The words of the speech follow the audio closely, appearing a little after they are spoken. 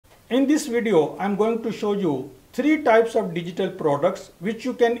In this video, I'm going to show you 3 types of digital products which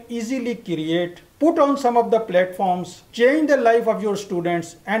you can easily create, put on some of the platforms, change the life of your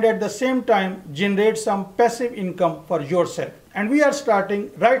students, and at the same time generate some passive income for yourself. And we are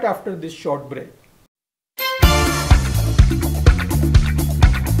starting right after this short break.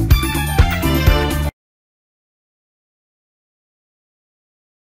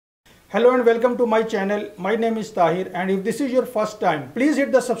 Hello and welcome to my channel. My name is Tahir, and if this is your first time, please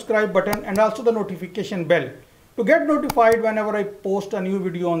hit the subscribe button and also the notification bell to get notified whenever I post a new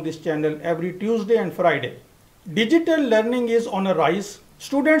video on this channel every Tuesday and Friday. Digital learning is on a rise.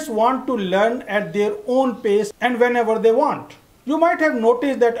 Students want to learn at their own pace and whenever they want. You might have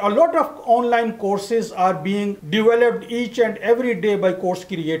noticed that a lot of online courses are being developed each and every day by course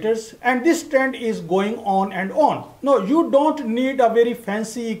creators, and this trend is going on and on. No, you don't need a very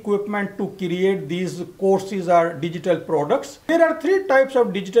fancy equipment to create these courses or digital products. There are 3 types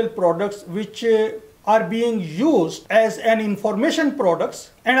of digital products which are being used as an information products,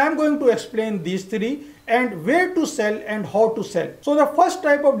 and I'm going to explain these 3 and where to sell and how to sell. So the first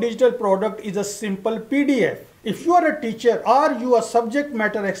type of digital product is a simple PDF. If you are a teacher or you are subject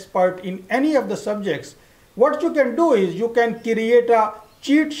matter expert in any of the subjects, what you can do is you can create a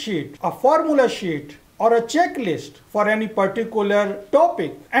cheat sheet, a formula sheet, or a checklist for any particular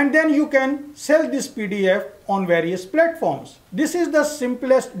topic, and then you can sell this PDF on various platforms. This is the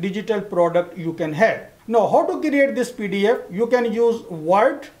simplest digital product you can have. Now, how to create this PDF? You can use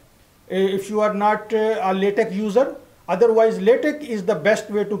Word if you are not a LaTeX user. Otherwise, LaTeX is the best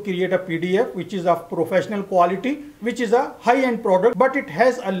way to create a PDF which is of professional quality, which is a high-end product, but it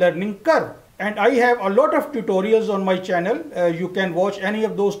has a learning curve. And I have a lot of tutorials on my channel. You can watch any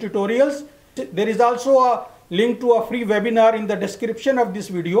of those tutorials. There is also a link to a free webinar in the description of this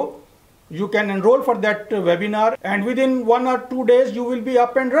video. You can enroll for that webinar, and within 1 or 2 days you will be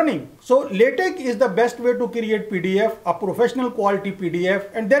up and running. So LaTeX is the best way to create PDF, a professional quality PDF,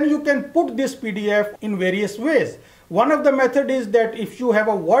 and then you can put this PDF in various ways. One of the method is that if you have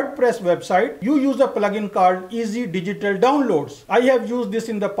a WordPress website, you use a plugin called Easy Digital Downloads. I have used this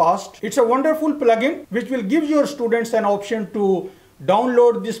in the past. It's a wonderful plugin which will give your students an option to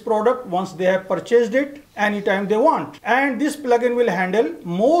download this product once they have purchased it anytime they want. And this plugin will handle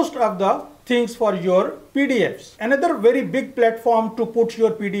most of the things for your PDFs. Another very big platform to put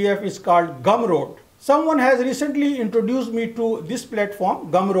your PDF is called Gumroad. Someone has recently introduced me to this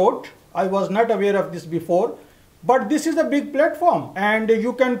platform, Gumroad. I was not aware of this before. But this is a big platform, and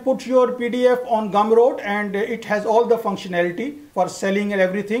you can put your PDF on Gumroad, and it has all the functionality for selling and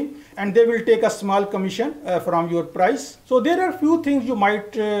everything, and they will take a small commission from your price. So there are few things you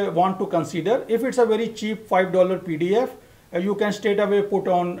might want to consider. If it's a very cheap $5 PDF, you can straight away put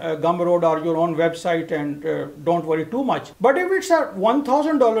on Gumroad or your own website and don't worry too much. But if it's a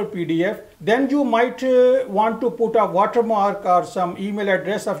 $1,000 PDF, then you might want to put a watermark or some email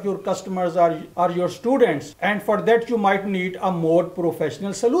address of your customers or your students. And for that, you might need a more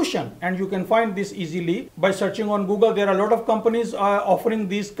professional solution. And you can find this easily by searching on Google. There are a lot of companies offering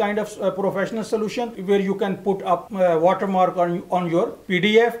these kind of professional solution where you can put a watermark on your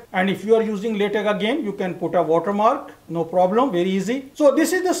PDF. And if you are using LaTeX again, you can put a watermark. No problem, very easy. So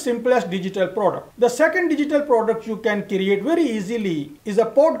this is the simplest digital product. The second digital product you can create very easily is a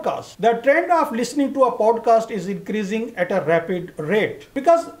podcast. The trend of listening to a podcast is increasing at a rapid rate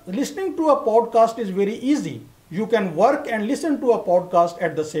because listening to a podcast is very easy. You can work and listen to a podcast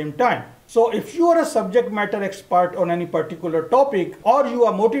at the same time. So if you are a subject matter expert on any particular topic, or you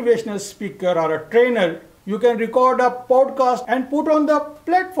are a motivational speaker or a trainer, you can record a podcast and put on the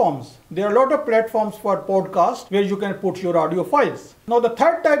platforms. There are a lot of platforms for podcast where you can put your audio files. Now the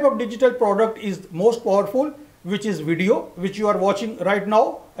third type of digital product is most powerful, which is video, which you are watching right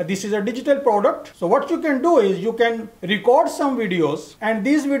now. This is a digital product. So what you can do is you can record some videos, and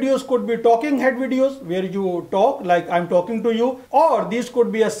these videos could be talking head videos where you talk like I'm talking to you, or these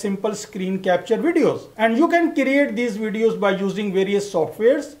could be a simple screen capture videos. And you can create these videos by using various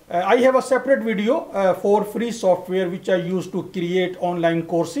softwares. I have a separate video for free software which I use to create online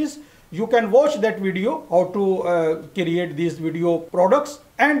courses. You can watch that video how to create these video products,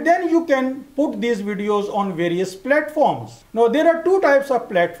 and then you can put these videos on various platforms. Now there are 2 types of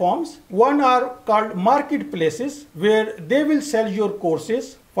platforms. One are called marketplaces where they will sell your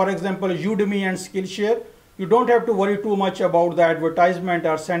courses. For example, Udemy and Skillshare. You don't have to worry too much about the advertisement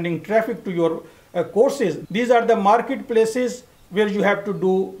or sending traffic to your courses. These are the marketplaces where you have to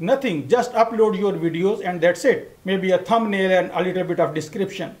do nothing, just upload your videos and that's it. Maybe a thumbnail and a little bit of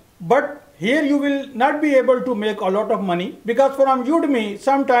description. But here you will not be able to make a lot of money, because from Udemy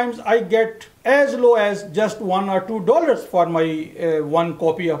sometimes I get as low as just $1 or $2 for my one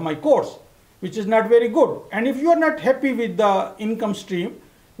copy of my course, which is not very good. And if you are not happy with the income stream,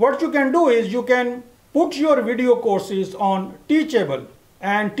 what you can do is you can put your video courses on Teachable.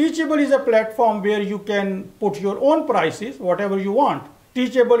 And Teachable is a platform where you can put your own prices, whatever you want.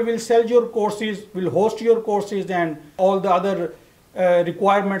 Teachable will sell your courses, will host your courses, and all the other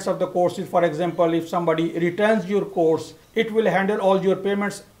requirements of the courses. For example, if somebody returns your course, it will handle all your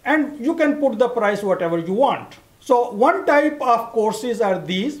payments, and you can put the price whatever you want. So one type of courses are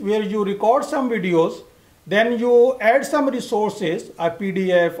these, where you record some videos, then you add some resources, a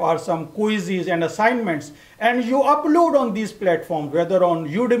PDF or some quizzes and assignments, and you upload on these platforms, whether on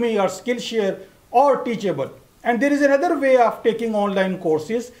Udemy or Skillshare or Teachable. And there is another way of taking online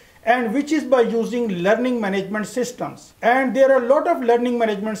courses, and which is by using learning management systems. And there are a lot of learning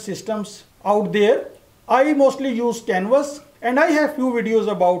management systems out there. I mostly use Canvas, and I have few videos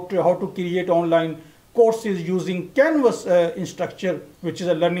about how to create online courses using Canvas instructure, which is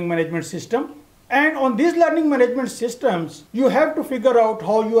a learning management system. And on these learning management systems, you have to figure out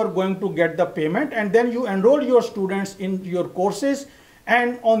how you are going to get the payment, and then you enroll your students in your courses.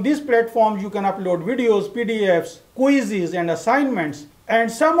 And on this platform, you can upload videos, PDFs, quizzes, and assignments. And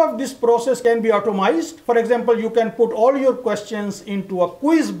some of this process can be automated. For example, you can put all your questions into a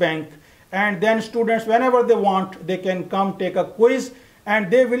quiz bank, and then students, whenever they want, they can come take a quiz, and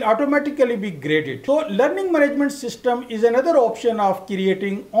they will automatically be graded. So learning management system is another option of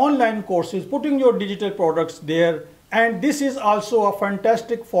creating online courses, putting your digital products there. And this is also a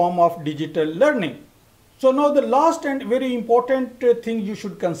fantastic form of digital learning. So now the last and very important thing you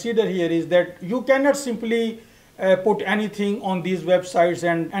should consider here is that you cannot simply put anything on these websites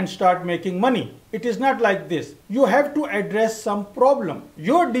and start making money. It is not like this. You have to address some problem.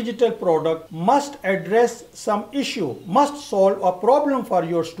 Your digital product must address some issue, must solve a problem for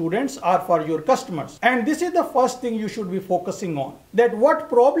your students or for your customers. And this is the first thing you should be focusing on, that what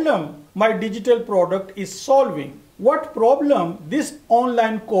problem my digital product is solving, what problem this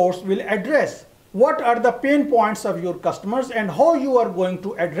online course will address, what are the pain points of your customers, and how you are going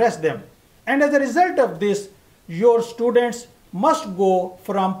to address them. And as a result of this, your students must go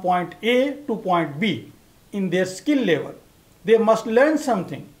from point A to point B in their skill level. They must learn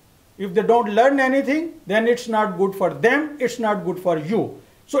something. If they don't learn anything, then it's not good for them, it's not good for you.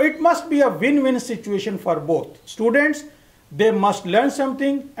 So it must be a win-win situation for both. Students, they must learn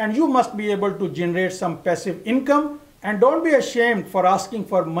something, and you must be able to generate some passive income. And don't be ashamed for asking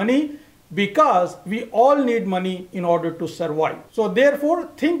for money, because we all need money in order to survive. So therefore,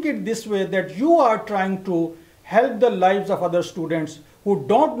 think it this way, that you are trying to help the lives of other students who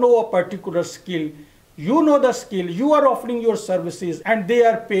don't know a particular skill. You know the skill, you are offering your services, and they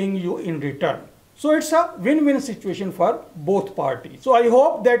are paying you in return. So it's a win-win situation for both parties. So I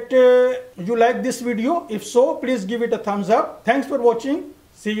hope that you like this video. If so, please give it a thumbs up. Thanks for watching.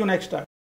 See you next time.